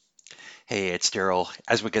Hey, it's Daryl.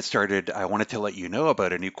 As we get started, I wanted to let you know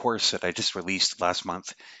about a new course that I just released last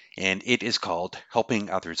month, and it is called Helping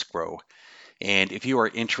Others Grow. And if you are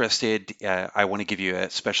interested, I want to give you a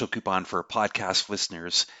special coupon for podcast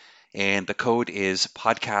listeners, and the code is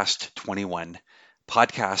podcast21,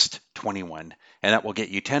 podcast21, and that will get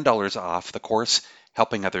you $10 off the course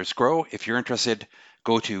Helping Others Grow. If you're interested,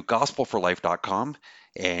 go to gospelforlife.com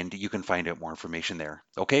and you can find out more information there.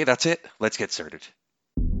 Okay, that's it. Let's get started.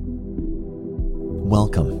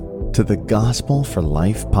 Welcome to the Gospel for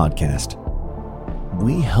Life podcast.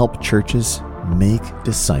 We help churches make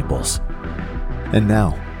disciples. And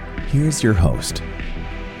now, here's your host,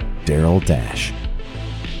 Daryl Dash.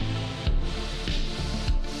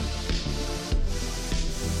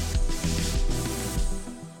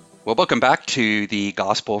 Well, welcome back to the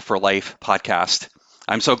Gospel for Life podcast.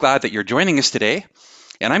 I'm so glad that you're joining us today,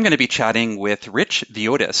 and I'm going to be chatting with Rich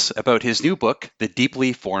Villodas about his new book, The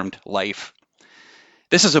Deeply Formed Life.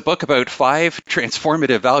 This is a book about 5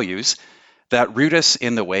 transformative values that root us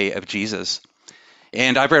in the way of Jesus.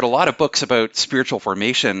 And I've read a lot of books about spiritual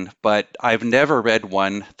formation, but I've never read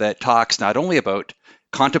one that talks not only about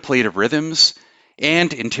contemplative rhythms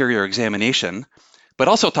and interior examination, but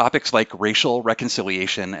also topics like racial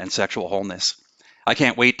reconciliation and sexual wholeness. I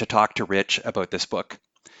can't wait to talk to Rich about this book.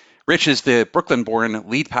 Rich is the Brooklyn-born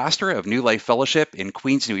lead pastor of New Life Fellowship in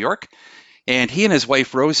Queens, New York, and he and his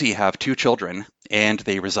wife Rosie have 2 children, and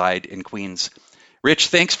they reside in Queens. Rich,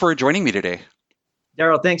 thanks for joining me today.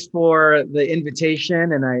 Daryl, thanks for the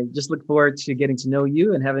invitation, and I just look forward to getting to know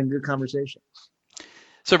you and having a good conversation.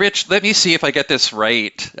 So, Rich, let me see if I get this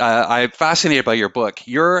right. I'm fascinated by your book.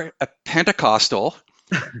 You're a Pentecostal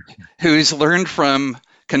who's learned from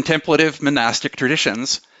contemplative monastic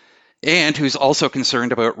traditions and who's also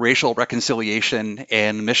concerned about racial reconciliation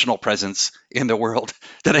and missional presence in the world.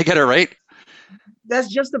 Did I get it right? That's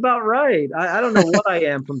just about right. I don't know what I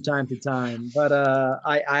am from time to time, but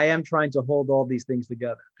I am trying to hold all these things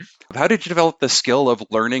together. How did you develop the skill of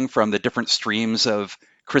learning from the different streams of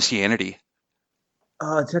Christianity?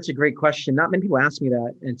 It's such a great question. Not many people ask me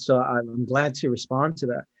that, and so I'm glad to respond to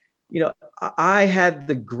that. You know, I had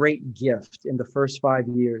the great gift in the first 5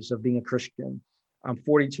 years of being a Christian. I'm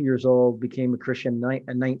 42 years old, became a Christian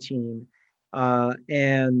at 19.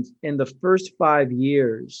 And in the first 5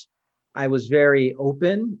 years, I was very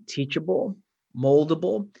open, teachable,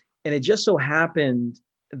 moldable. And it just so happened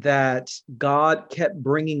that God kept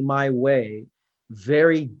bringing my way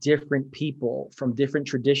very different people from different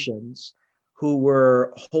traditions who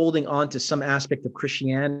were holding on to some aspect of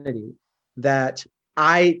Christianity that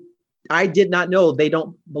I did not know. They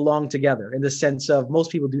don't belong together in the sense of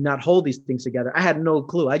most people do not hold these things together. I had no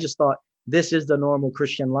clue. I just thought this is the normal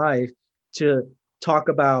Christian life, to talk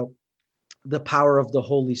about the power of the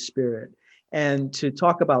Holy Spirit and to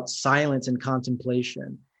talk about silence and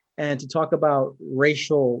contemplation and to talk about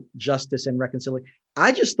racial justice and reconciliation.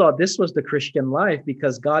 I just thought this was the Christian life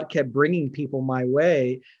because God kept bringing people my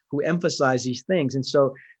way who emphasize these things. And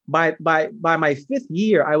so by my 5th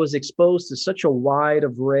year, I was exposed to such a wide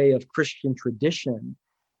array of Christian tradition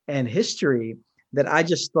and history that I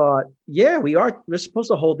just thought, yeah, we're supposed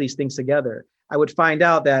to hold these things together. I would find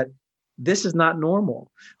out that this is not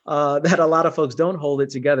normal, that a lot of folks don't hold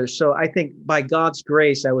it together. So I think by God's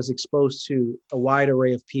grace, I was exposed to a wide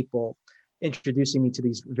array of people introducing me to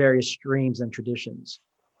these various streams and traditions.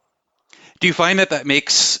 Do you find that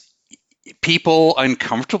makes people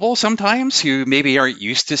uncomfortable sometimes who maybe aren't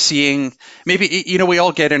used to seeing, maybe, we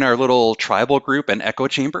all get in our little tribal group and echo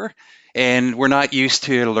chamber, and we're not used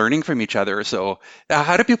to learning from each other. So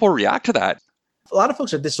how do people react to that? A lot of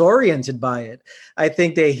folks are disoriented by it. I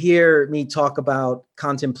think they hear me talk about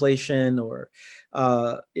contemplation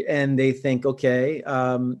and they think, okay,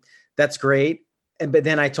 that's great. But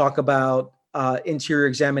then I talk about interior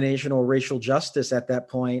examination or racial justice at that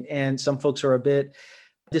point. And some folks are a bit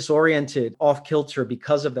disoriented, off kilter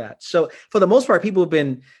because of that. So for the most part, people have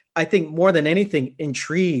been, I think more than anything,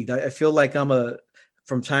 intrigued. I feel like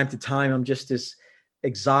from time to time, I'm just this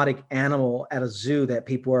exotic animal at a zoo that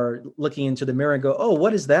people are looking into the mirror and go, oh,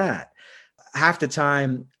 what is that? Half the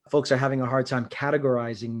time, folks are having a hard time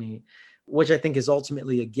categorizing me, which I think is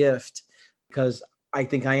ultimately a gift, because I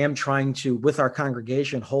think I am trying to, with our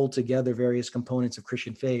congregation, hold together various components of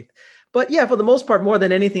Christian faith. But yeah, for the most part, more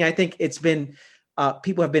than anything, I think it's been,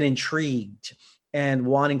 people have been intrigued and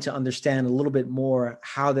wanting to understand a little bit more,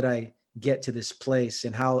 how did I get to this place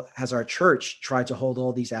and how has our church tried to hold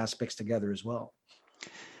all these aspects together as well?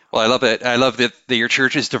 Well, I love it. I love that your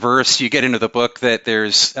church is diverse. You get into the book that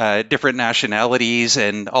there's different nationalities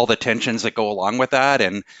and all the tensions that go along with that.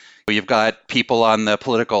 And You've got people on the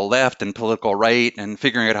political left and political right and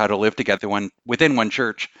figuring out how to live together within one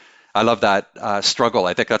church. I love that struggle.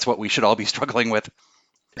 I think that's what we should all be struggling with.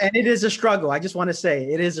 And it is a struggle. I just want to say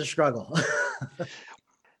it is a struggle.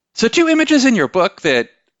 So 2 images in your book that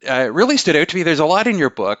really stood out to me. There's a lot in your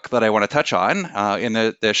book that I want to touch on in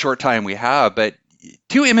the short time we have, but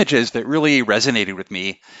 2 images that really resonated with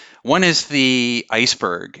me. One is the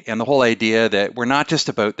iceberg and the whole idea that we're not just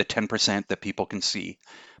about the 10% that people can see,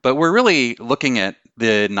 but we're really looking at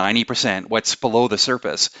the 90%, what's below the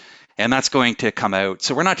surface, and that's going to come out.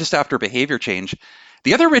 So we're not just after behavior change.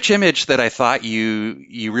 The other rich image that I thought you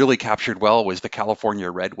really captured well was the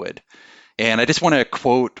California redwood. And I just want to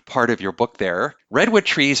quote part of your book there. Redwood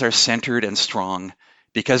trees are centered and strong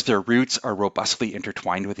because their roots are robustly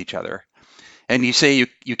intertwined with each other. And you say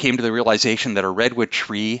you came to the realization that a redwood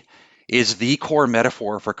tree is the core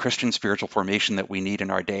metaphor for Christian spiritual formation that we need in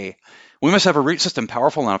our day. We must have a root system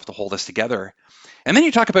powerful enough to hold us together. And then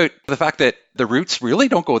you talk about the fact that the roots really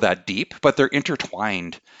don't go that deep, but they're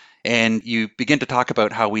intertwined. And you begin to talk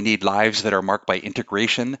about how we need lives that are marked by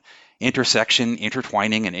integration, intersection,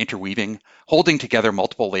 intertwining, and interweaving, holding together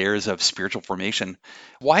multiple layers of spiritual formation.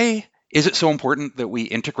 Why is it so important that we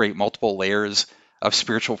integrate multiple layers of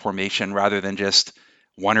spiritual formation rather than just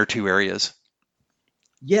 1 or 2 areas?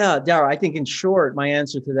 Yeah, Dara, I think in short, my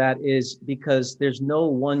answer to that is because there's no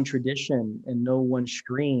one tradition and no one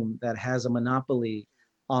stream that has a monopoly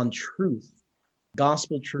on truth,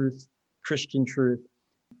 gospel truth, Christian truth.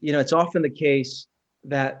 It's often the case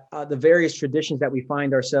that the various traditions that we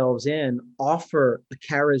find ourselves in offer a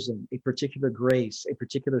charism, a particular grace, a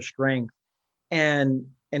particular strength, and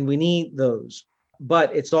we need those.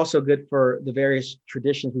 But it's also good for the various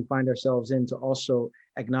traditions we find ourselves in to also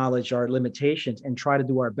acknowledge our limitations and try to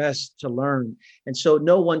do our best to learn. And so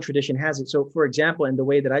no one tradition has it. So for example, in the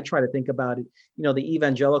way that I try to think about it, the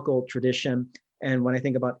evangelical tradition, and when I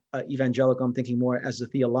think about evangelical, I'm thinking more as a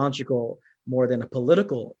theological more than a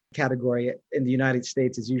political category. In the United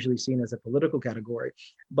States, is usually seen as a political category.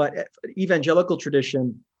 But evangelical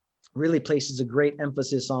tradition really places a great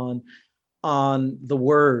emphasis on the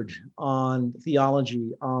word, on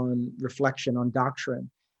theology, on reflection, on doctrine.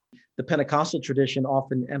 The Pentecostal tradition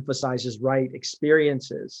often emphasizes right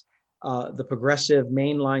experiences. The progressive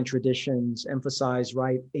mainline traditions emphasize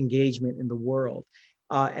right engagement in the world.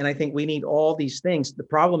 And I think we need all these things. The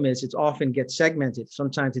problem is it often gets segmented.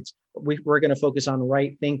 Sometimes we're going to focus on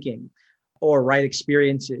right thinking or right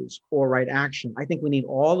experiences or right action. I think we need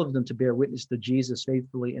all of them to bear witness to Jesus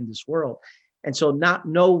faithfully in this world. And so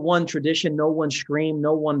no one tradition, no one stream,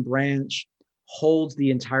 no one branch holds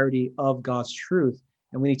the entirety of God's truth.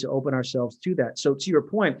 And we need to open ourselves to that. So to your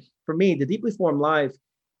point, for me, the deeply formed life,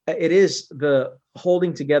 it is the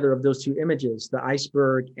holding together of those 2 images, the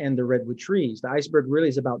iceberg and the redwood trees. The iceberg really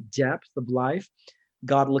is about depth of life,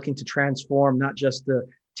 God looking to transform not just the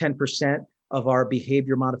 10% of our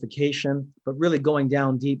behavior modification, but really going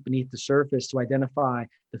down deep beneath the surface to identify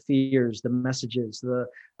the fears, the messages, the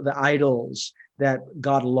idols that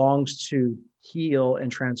God longs to heal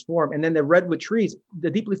and transform. And then the redwood trees, the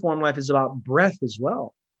deeply formed life is about breadth as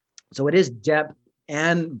well. So it is depth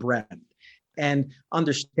and breadth, and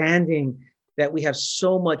understanding that we have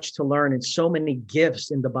so much to learn and so many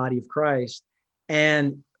gifts in the body of Christ.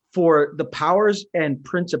 And for the powers and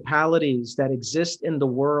principalities that exist in the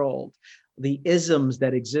world, the isms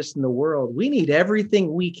that exist in the world, we need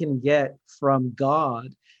everything we can get from God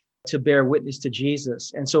to bear witness to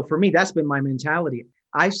Jesus. And so for me, that's been my mentality.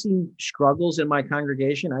 I've seen struggles in my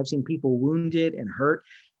congregation. I've seen people wounded and hurt.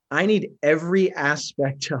 I need every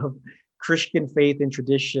aspect of Christian faith and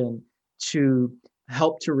tradition to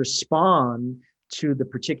help to respond to the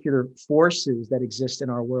particular forces that exist in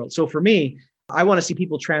our world. So for me, I want to see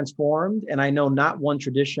people transformed, and I know not one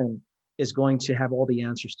tradition is going to have all the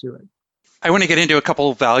answers to it. I want to get into a couple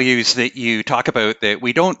of values that you talk about that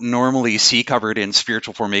we don't normally see covered in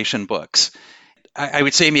spiritual formation books. I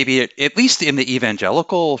would say maybe at least in the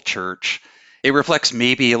evangelical church, it reflects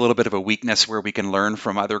maybe a little bit of a weakness where we can learn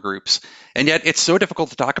from other groups. And yet it's so difficult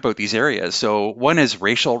to talk about these areas. So one is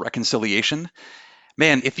racial reconciliation.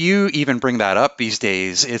 Man, if you even bring that up these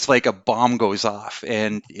days, it's like a bomb goes off.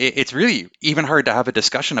 And it's really even hard to have a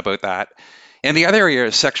discussion about that. And the other area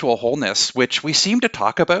is sexual wholeness, which we seem to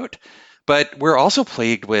talk about, but we're also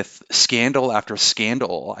plagued with scandal after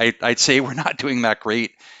scandal. I'd say we're not doing that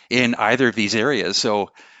great in either of these areas.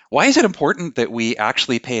 So why is it important that we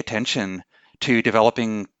actually pay attention to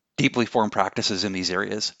developing deeply formed practices in these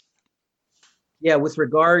areas? Yeah, with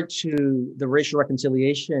regard to the racial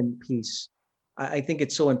reconciliation piece, I think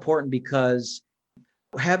it's so important because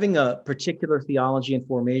having a particular theology and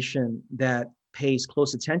formation that pays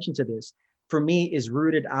close attention to this, for me, is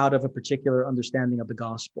rooted out of a particular understanding of the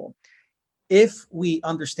gospel. If we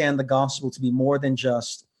understand the gospel to be more than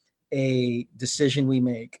just a decision we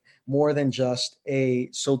make, more than just a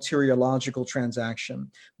soteriological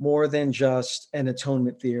transaction, more than just an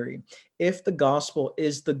atonement theory, if the gospel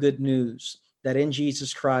is the good news that in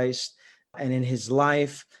Jesus Christ and in his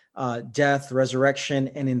life, death, resurrection,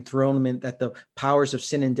 and enthronement, that the powers of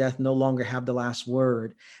sin and death no longer have the last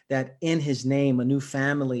word, that in his name a new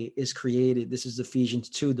family is created. This is Ephesians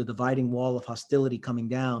 2, the dividing wall of hostility coming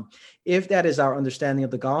down. If that is our understanding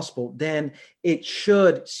of the gospel, then it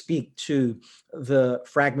should speak to the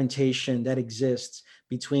fragmentation that exists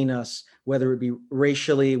between us, whether it be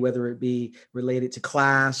racially, whether it be related to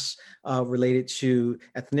class, related to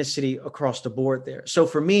ethnicity, across the board there. So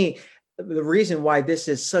for me, the reason why this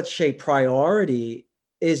is such a priority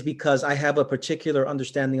is because I have a particular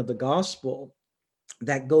understanding of the gospel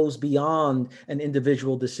that goes beyond an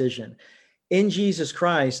individual decision. In Jesus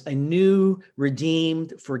Christ, a new,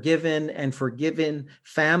 redeemed, forgiven, and forgiven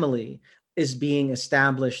family is being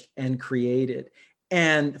established and created.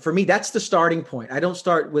 And for me, that's the starting point. I don't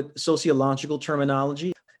start with sociological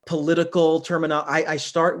terminology, political terminology. I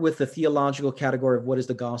start with the theological category of what is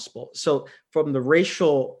the gospel. So from the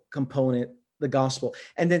racial component, the gospel.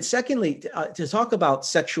 And then secondly, to talk about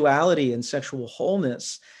sexuality and sexual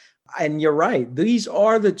wholeness, and you're right, these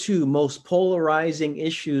are the two most polarizing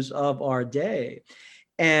issues of our day.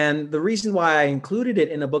 And the reason why I included it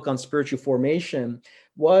in a book on spiritual formation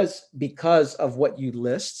was because of what you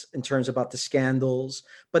list in terms about the scandals,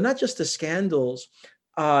 but not just the scandals.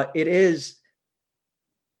 It is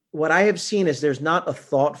what I have seen is there's not a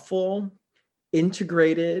thoughtful,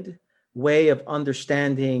 integrated way of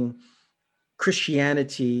understanding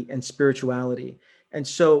Christianity and spirituality. And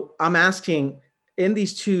so I'm asking in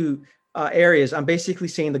these two areas, I'm basically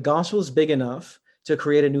saying the gospel is big enough to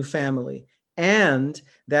create a new family, and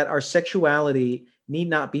that our sexuality need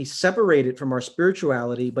not be separated from our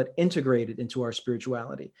spirituality, but integrated into our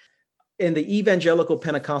spirituality. In the evangelical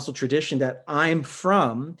Pentecostal tradition that I'm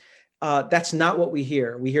from, that's not what we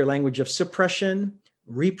hear. We hear language of suppression,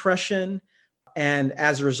 repression, and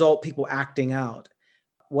as a result, people acting out.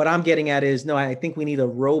 What I'm getting at is, no, I think we need a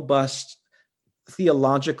robust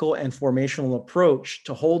theological and formational approach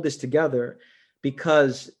to hold this together,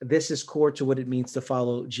 because this is core to what it means to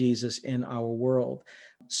follow Jesus in our world.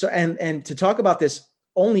 So, and to talk about this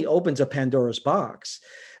only opens a Pandora's box,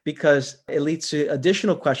 because it leads to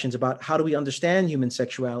additional questions about how do we understand human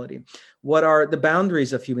sexuality? What are the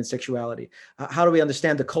boundaries of human sexuality? How do we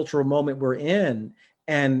understand the cultural moment we're in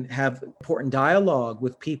and have important dialogue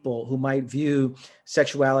with people who might view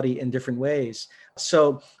sexuality in different ways?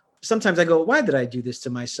 So sometimes I go, why did I do this to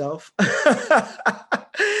myself?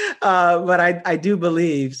 But I do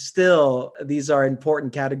believe still these are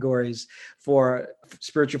important categories for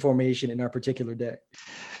spiritual formation in our particular day.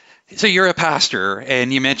 So you're a pastor,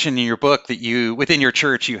 and you mentioned in your book that within your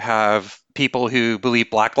church, you have people who believe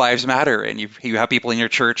Black Lives Matter, and you have people in your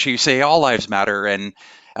church who say all lives matter. And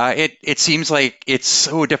it seems like it's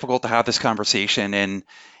so difficult to have this conversation, and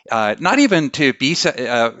not even to be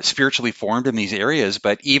spiritually formed in these areas,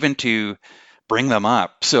 but even to bring them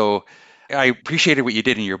up. So I appreciated what you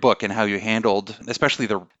did in your book and how you handled, especially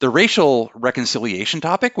the racial reconciliation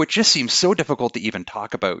topic, which just seems so difficult to even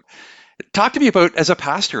talk about. Talk to me about, as a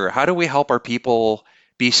pastor, how do we help our people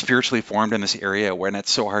be spiritually formed in this area when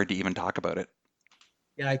it's so hard to even talk about it?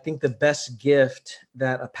 Yeah, I think the best gift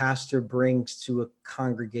that a pastor brings to a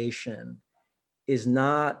congregation is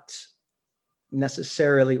not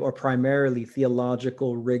necessarily or primarily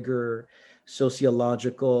theological rigor,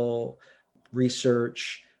 sociological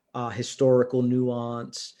research, historical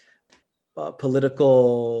nuance,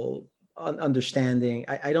 political understanding.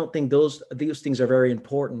 I don't think those things are very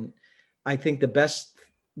important. I think the best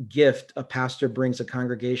gift a pastor brings a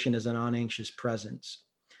congregation is an unanxious presence.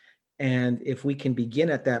 And if we can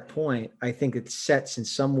begin at that point, I think it sets in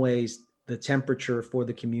some ways the temperature for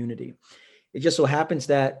the community. It just so happens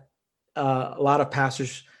that a lot of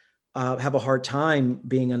pastors have a hard time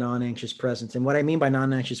being a non-anxious presence. And what I mean by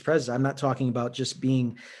non-anxious presence, I'm not talking about just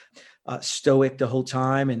being stoic the whole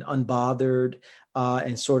time and unbothered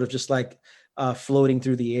and sort of just like floating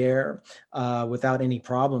through the air without any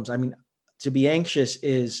problems. I mean, to be anxious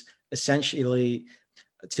is essentially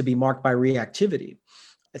to be marked by reactivity.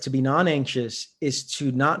 To be non-anxious is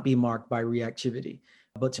to not be marked by reactivity,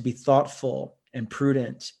 but to be thoughtful and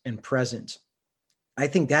prudent and present. I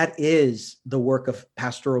think that is the work of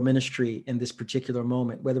pastoral ministry in this particular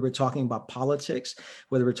moment, whether we're talking about politics,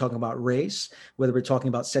 whether we're talking about race, whether we're talking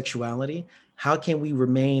about sexuality. How can we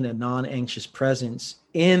remain a non-anxious presence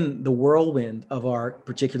in the whirlwind of our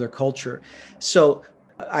particular culture? So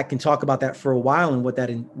I can talk about that for a while and what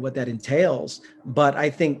that entails, but I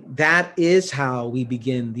think that is how we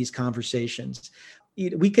begin these conversations.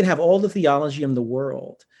 We can have all the theology in the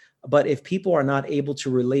world, but if people are not able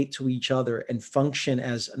to relate to each other and function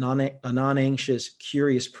as a non-anxious,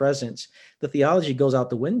 curious presence, the theology goes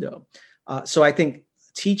out the window. So I think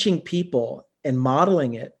teaching people and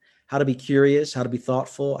modeling it, how to be curious, how to be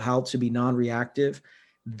thoughtful, how to be non-reactive,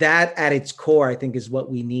 that at its core, I think, is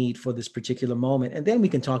what we need for this particular moment. And then we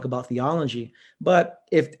can talk about theology. But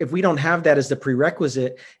if we don't have that as the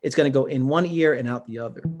prerequisite, it's going to go in one ear and out the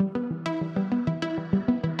other.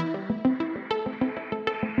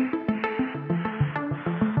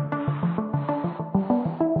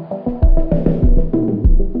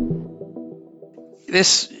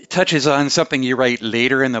 This touches on something you write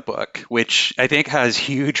later in the book, which I think has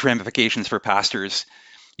huge ramifications for pastors.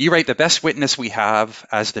 You write, the best witness we have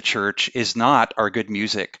as the church is not our good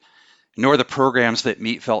music, nor the programs that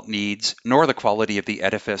meet felt needs, nor the quality of the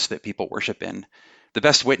edifice that people worship in. The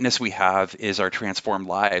best witness we have is our transformed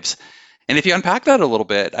lives. And if you unpack that a little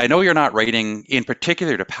bit, I know you're not writing in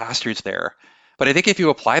particular to pastors there, but I think if you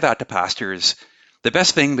apply that to pastors, the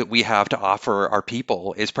best thing that we have to offer our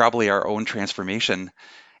people is probably our own transformation.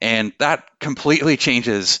 And that completely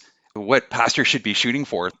changes what pastors should be shooting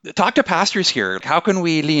for. Talk to pastors here. How can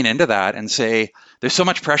we lean into that and say, there's so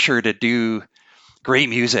much pressure to do great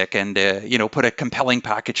music and put a compelling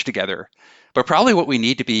package together. But probably what we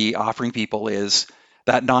need to be offering people is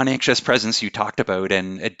that non-anxious presence you talked about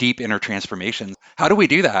and a deep inner transformation. How do we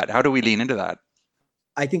do that? How do we lean into that?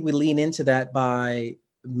 I think we lean into that by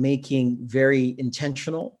making very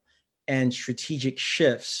intentional and strategic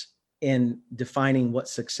shifts in defining what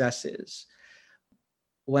success is.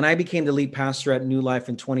 When I became the lead pastor at New Life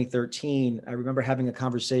in 2013, I remember having a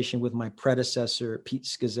conversation with my predecessor, Pete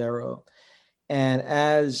Scazzero. And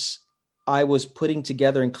as I was putting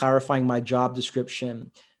together and clarifying my job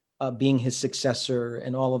description, being his successor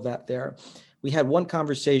and all of that there, we had one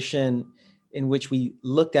conversation in which we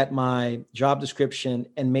looked at my job description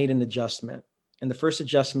and made an adjustment. And the first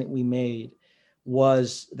adjustment we made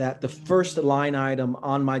was that the first line item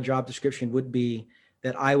on my job description would be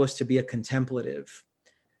that I was to be a contemplative,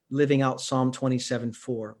 living out Psalm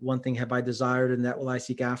 27:4. One thing have I desired, and that will I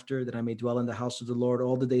seek after, that I may dwell in the house of the Lord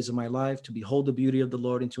all the days of my life, to behold the beauty of the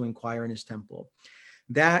Lord and to inquire in his temple.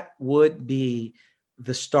 That would be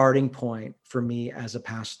the starting point for me as a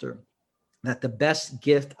pastor, that the best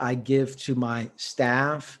gift I give to my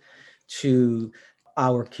staff, to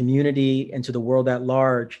our community, and to the world at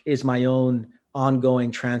large is my own ongoing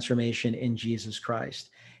transformation in Jesus Christ.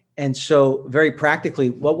 And so very practically,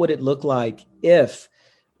 what would it look like if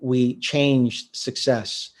we changed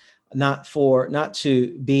success, not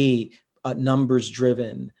to be numbers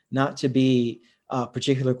driven, not to be a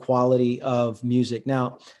particular quality of music.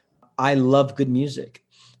 Now, I love good music.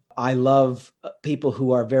 I love people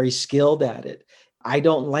who are very skilled at it. I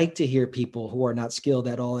don't like to hear people who are not skilled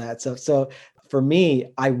at all that stuff. So for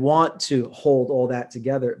me, I want to hold all that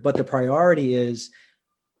together, but the priority is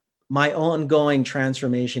my ongoing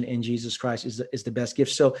transformation in Jesus Christ is the best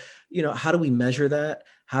gift. So, how do we measure that?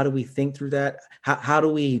 How do we think through that? How do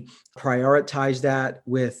we prioritize that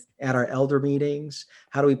at our elder meetings?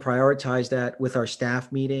 How do we prioritize that with our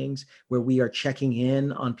staff meetings where we are checking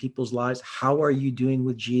in on people's lives? How are you doing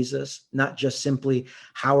with Jesus? Not just simply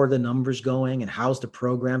how are the numbers going and how's the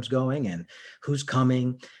programs going and who's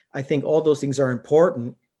coming? I think all those things are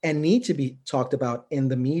important and need to be talked about in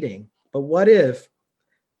the meeting. But what if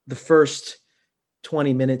the first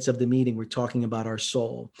 20 minutes of the meeting, we're talking about our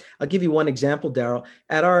soul? I'll give you one example, Daryl.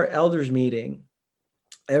 At our elders meeting,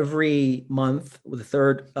 every month,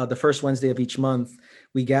 the first Wednesday of each month,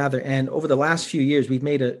 we gather. And over the last few years, we've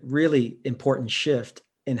made a really important shift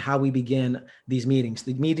in how we begin these meetings.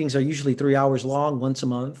 The meetings are usually 3 hours long, once a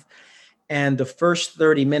month. And the first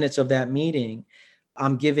 30 minutes of that meeting,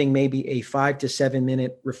 I'm giving maybe a 5 to 7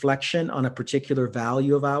 minute reflection on a particular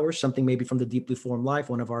value of ours, something maybe from the Deeply Formed Life,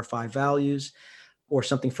 one of our 5 values, or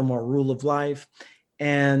something from our rule of life,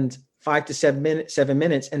 and 5 to 7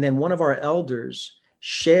 minutes. And then one of our elders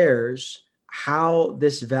shares how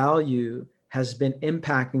this value has been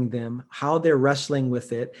impacting them, how they're wrestling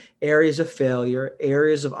with it, areas of failure,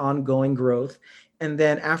 areas of ongoing growth. And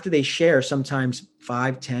then after they share, sometimes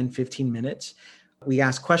 5, 10, 15 minutes, we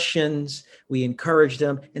ask questions, we encourage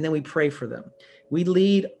them, and then we pray for them. We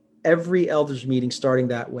lead every elders meeting starting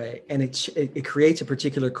that way. And it creates a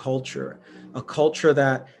particular culture, a culture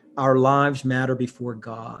that our lives matter before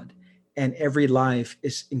God. And every life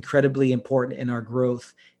is incredibly important in our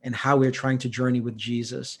growth and how we're trying to journey with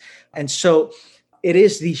Jesus. And so it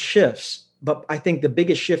is these shifts. But I think the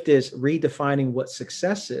biggest shift is redefining what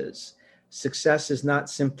success is. Success is not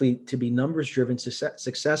simply to be numbers driven.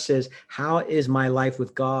 Success is, how is my life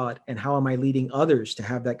with God, and how am I leading others to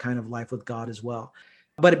have that kind of life with God as well?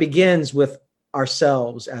 But it begins with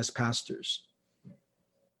ourselves as pastors.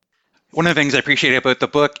 One of the things I appreciate about the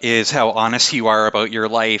book is how honest you are about your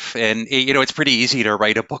life. And, it's pretty easy to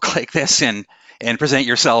write a book like this and present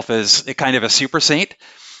yourself as a kind of a super saint.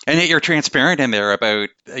 And yet you're transparent in there about,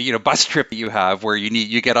 bus trip that you have where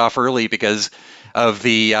you get off early because of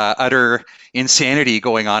the utter insanity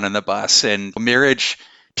going on in the bus, and marriage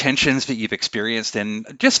tensions that you've experienced, and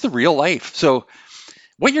just the real life. So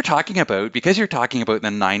what you're talking about, because you're talking about the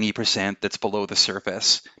 90% that's below the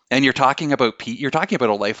surface, and you're talking about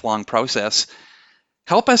a lifelong process,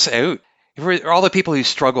 help us out. For all the people who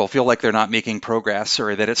struggle, feel like they're not making progress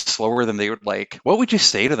or that it's slower than they would like, what would you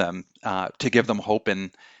say to them to give them hope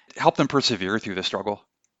and help them persevere through the struggle?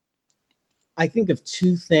 I think of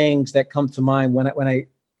two things that come to mind when I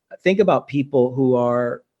think about people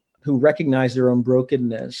who recognize their own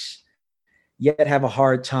brokenness, yet have a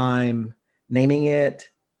hard time naming it,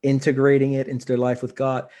 integrating it into their life with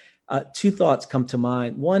God. Two thoughts come to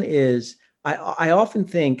mind. One is, I often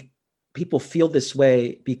think people feel this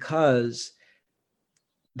way because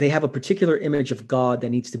they have a particular image of God that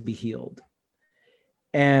needs to be healed.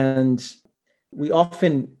 And we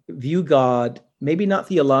often view God, maybe not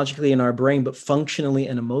theologically in our brain, but functionally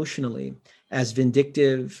and emotionally, as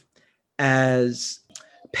vindictive, as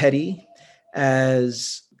petty,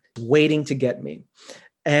 as waiting to get me.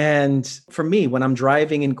 And for me, when I'm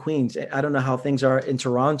driving in Queens, I don't know how things are in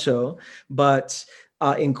Toronto, but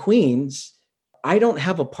in Queens, I don't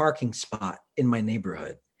have a parking spot in my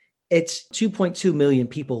neighborhood. It's 2.2 million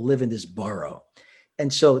people live in this borough.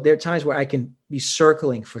 And so there are times where I can be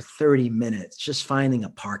circling for 30 minutes, just finding a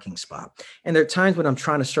parking spot. And there are times when I'm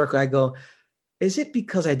trying to circle, I go, is it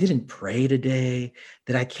because I didn't pray today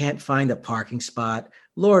that I can't find a parking spot?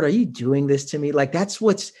 Lord, are you doing this to me? Like, that's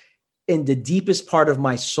what's in the deepest part of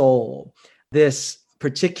my soul, this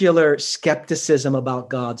particular skepticism about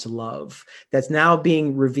God's love that's now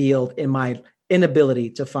being revealed in my inability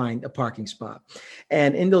to find a parking spot.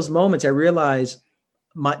 And in those moments, I realize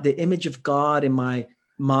the image of God in my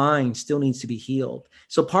mind still needs to be healed.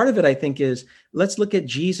 So part of it, I think, is let's look at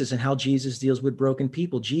Jesus and how Jesus deals with broken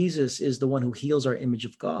people. Jesus is the one who heals our image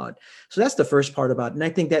of God. So that's the first part about it. And I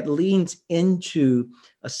think that leans into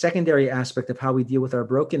a secondary aspect of how we deal with our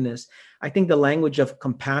brokenness. I think the language of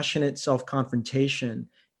compassionate self-confrontation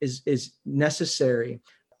is necessary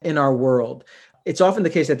in our world. It's often the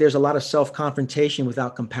case that there's a lot of self-confrontation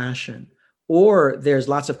without compassion, or there's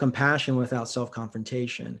lots of compassion without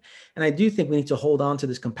self-confrontation. And I do think we need to hold on to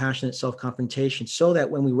this compassionate self-confrontation so that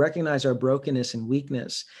when we recognize our brokenness and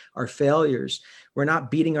weakness, our failures, we're not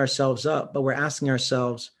beating ourselves up, but we're asking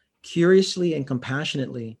ourselves curiously and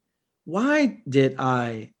compassionately, why did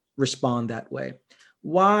I respond that way?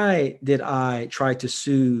 Why did I try to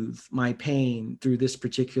soothe my pain through this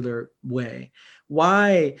particular way?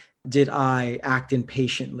 Why did I act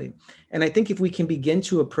impatiently? And I think if we can begin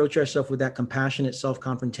to approach ourselves with that compassionate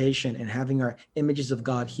self-confrontation and having our images of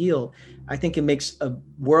God healed, I think it makes a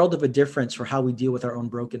world of a difference for how we deal with our own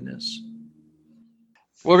brokenness.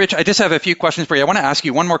 Well, Rich, I just have a few questions for you. I want to ask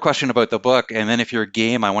you one more question about the book, and then if you're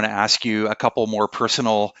game, I want to ask you a couple more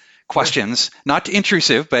personal questions, not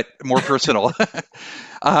intrusive, but more personal.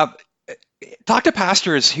 Talk to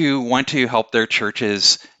pastors who want to help their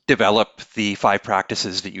churches develop the 5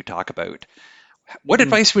 practices that you talk about. What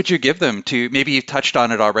advice would you give them to, maybe you've touched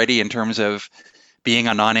on it already in terms of being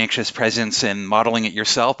a non-anxious presence and modeling it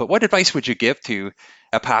yourself, but what advice would you give to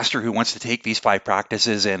a pastor who wants to take these 5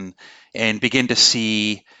 practices and begin to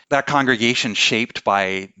see that congregation shaped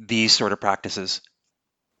by these sort of practices?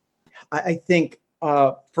 I think,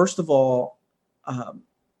 first of all,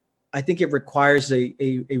 I think it requires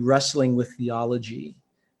a wrestling with theology.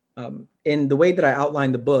 In the way that I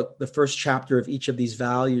outline the book, the first chapter of each of these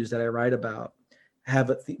values that I write about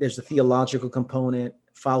there's a theological component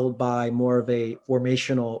followed by more of a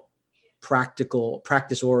formational, practical,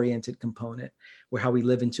 practice-oriented component where how we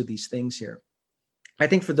live into these things here. I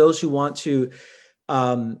think for those who want to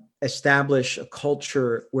establish a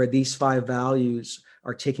culture where these 5 values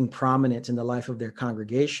are taking prominence in the life of their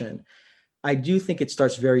congregation, I do think it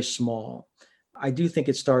starts very small. I do think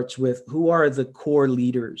it starts with who are the core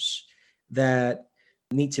leaders that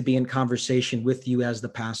need to be in conversation with you as the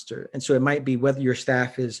pastor. And so it might be whether your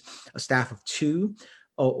staff is a staff of 2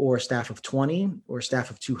 or a staff of 20 or a staff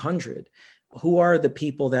of 200. Who are the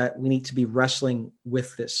people that we need to be wrestling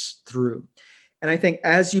with this through? And I think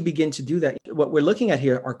as you begin to do that, what we're looking at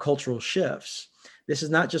here are cultural shifts. This is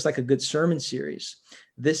not just like a good sermon series.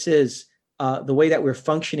 This is the way that we're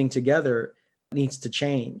functioning together needs to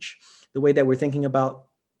change. The way that we're thinking about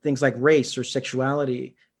things like race or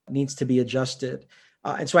sexuality needs to be adjusted.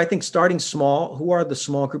 And so I think starting small, who are the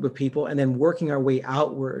small group of people, and then working our way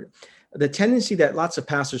outward. The tendency that lots of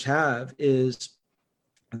pastors have is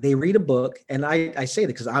they read a book, and I say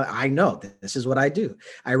that because I know that this is what I do.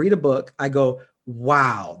 I read a book, I go,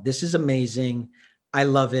 wow, this is amazing. I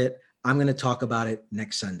love it. I'm going to talk about it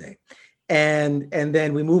next Sunday. And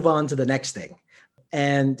then we move on to the next thing.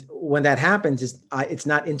 And when that happens, it's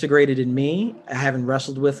not integrated in me. I haven't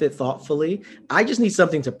wrestled with it thoughtfully. I just need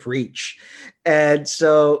something to preach. And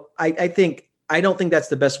so I don't think that's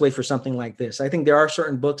the best way for something like this. I think there are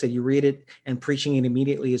certain books that you read it and preaching it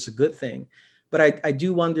immediately is a good thing. But I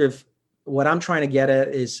do wonder if what I'm trying to get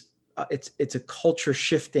at is it's a culture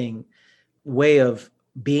shifting way of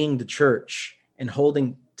being the church and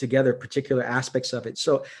holding together particular aspects of it.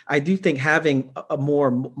 So I do think having a more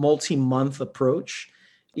multi-month approach,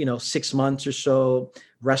 6 months or so,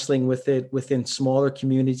 wrestling with it within smaller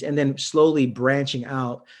communities, and then slowly branching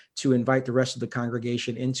out to invite the rest of the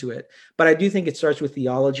congregation into it. But I do think it starts with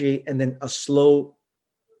theology and then a slow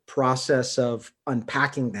process of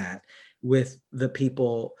unpacking that with the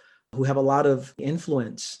people who have a lot of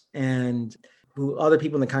influence and who other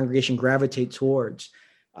people in the congregation gravitate towards.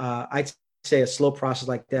 I'd say a slow process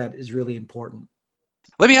like that is really important.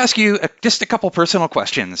 Let me ask you just a couple personal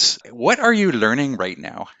questions. What are you learning right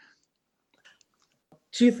now?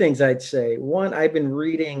 2 things I'd say. One, I've been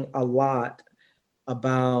reading a lot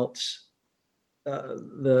about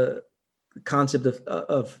the concept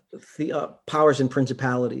of powers and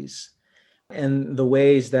principalities and the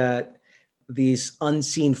ways that these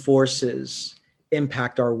unseen forces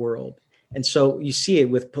impact our world. And so you see it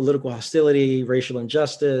with political hostility, racial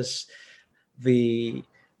injustice, the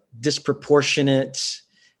disproportionate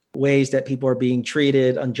ways that people are being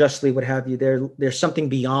treated unjustly, what have you. There's something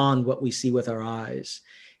beyond what we see with our eyes.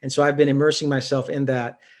 And so I've been immersing myself in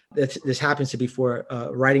that. This happens to be for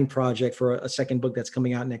a writing project for a second book that's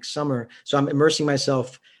coming out next summer. So I'm immersing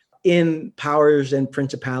myself in powers and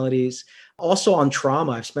principalities. Also on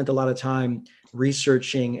trauma. I've spent a lot of time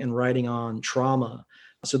researching and writing on trauma.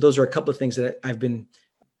 So those are a couple of things that I've been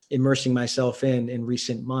immersing myself in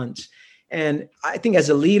recent months. And I think as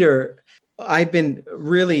a leader, I've been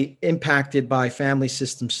really impacted by family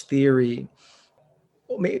systems theory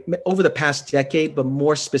over the past decade, but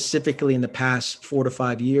more specifically in the past 4 to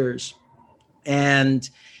 5 years. And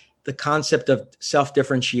the concept of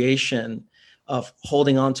self-differentiation, of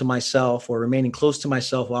holding on to myself or remaining close to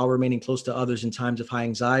myself while remaining close to others in times of high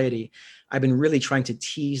anxiety. I've been really trying to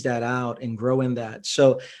tease that out and grow in that.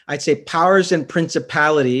 So I'd say powers and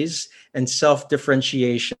principalities and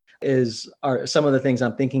self-differentiation are some of the things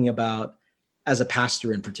I'm thinking about as a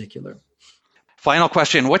pastor in particular. Final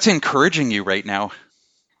question. What's encouraging you right now?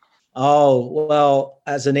 Oh, well,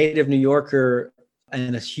 as a native New Yorker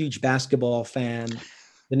and a huge basketball fan,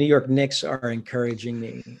 the New York Knicks are encouraging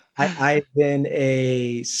me. I've been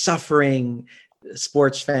a suffering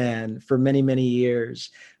sports fan for many, many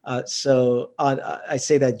years. So I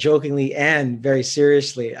say that jokingly and very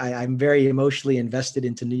seriously. I'm very emotionally invested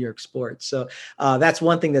into New York sports. So that's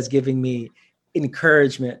one thing that's giving me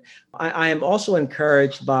encouragement. I am also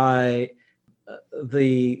encouraged by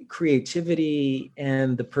the creativity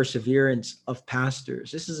and the perseverance of pastors.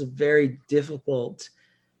 This is a very difficult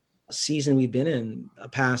season we've been in the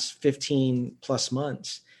past 15 plus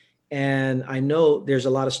months. And I know there's a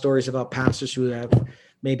lot of stories about pastors who have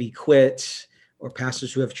maybe quit or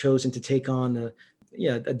pastors who have chosen to take on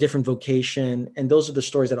a different vocation. And those are the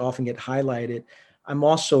stories that often get highlighted. I'm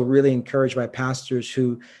also really encouraged by pastors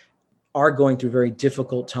who are going through very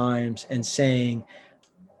difficult times and saying,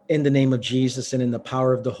 in the name of Jesus and in the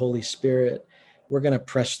power of the Holy Spirit, we're going to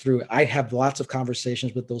press through. I have lots of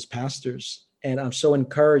conversations with those pastors, and I'm so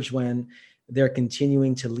encouraged when they're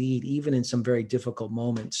continuing to lead, even in some very difficult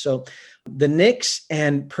moments. So the Knicks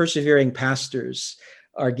and persevering pastors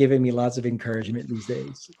are giving me lots of encouragement these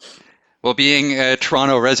days. Well, being a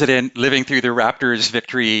Toronto resident, living through the Raptors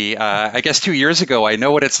victory, I guess 2 years ago, I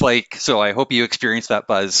know what it's like. So I hope you experienced that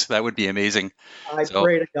buzz. That would be amazing. I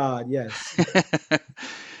pray to God, yes.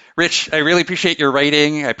 Rich, I really appreciate your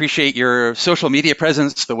writing. I appreciate your social media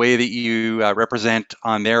presence, the way that you represent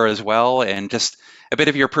on there as well, and just a bit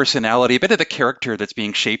of your personality, a bit of the character that's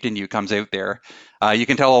being shaped in you comes out there. You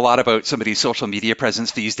can tell a lot about somebody's social media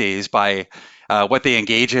presence these days by what they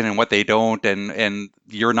engage in and what they don't, and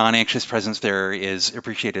your non-anxious presence there is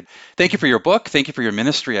appreciated. Thank you for your book. Thank you for your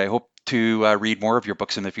ministry. I hope to read more of your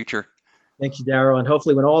books in the future. Thank you, Darryl. And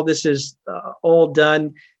hopefully when all this is all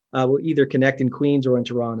done, we'll either connect in Queens or in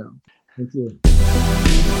Toronto. Thank you.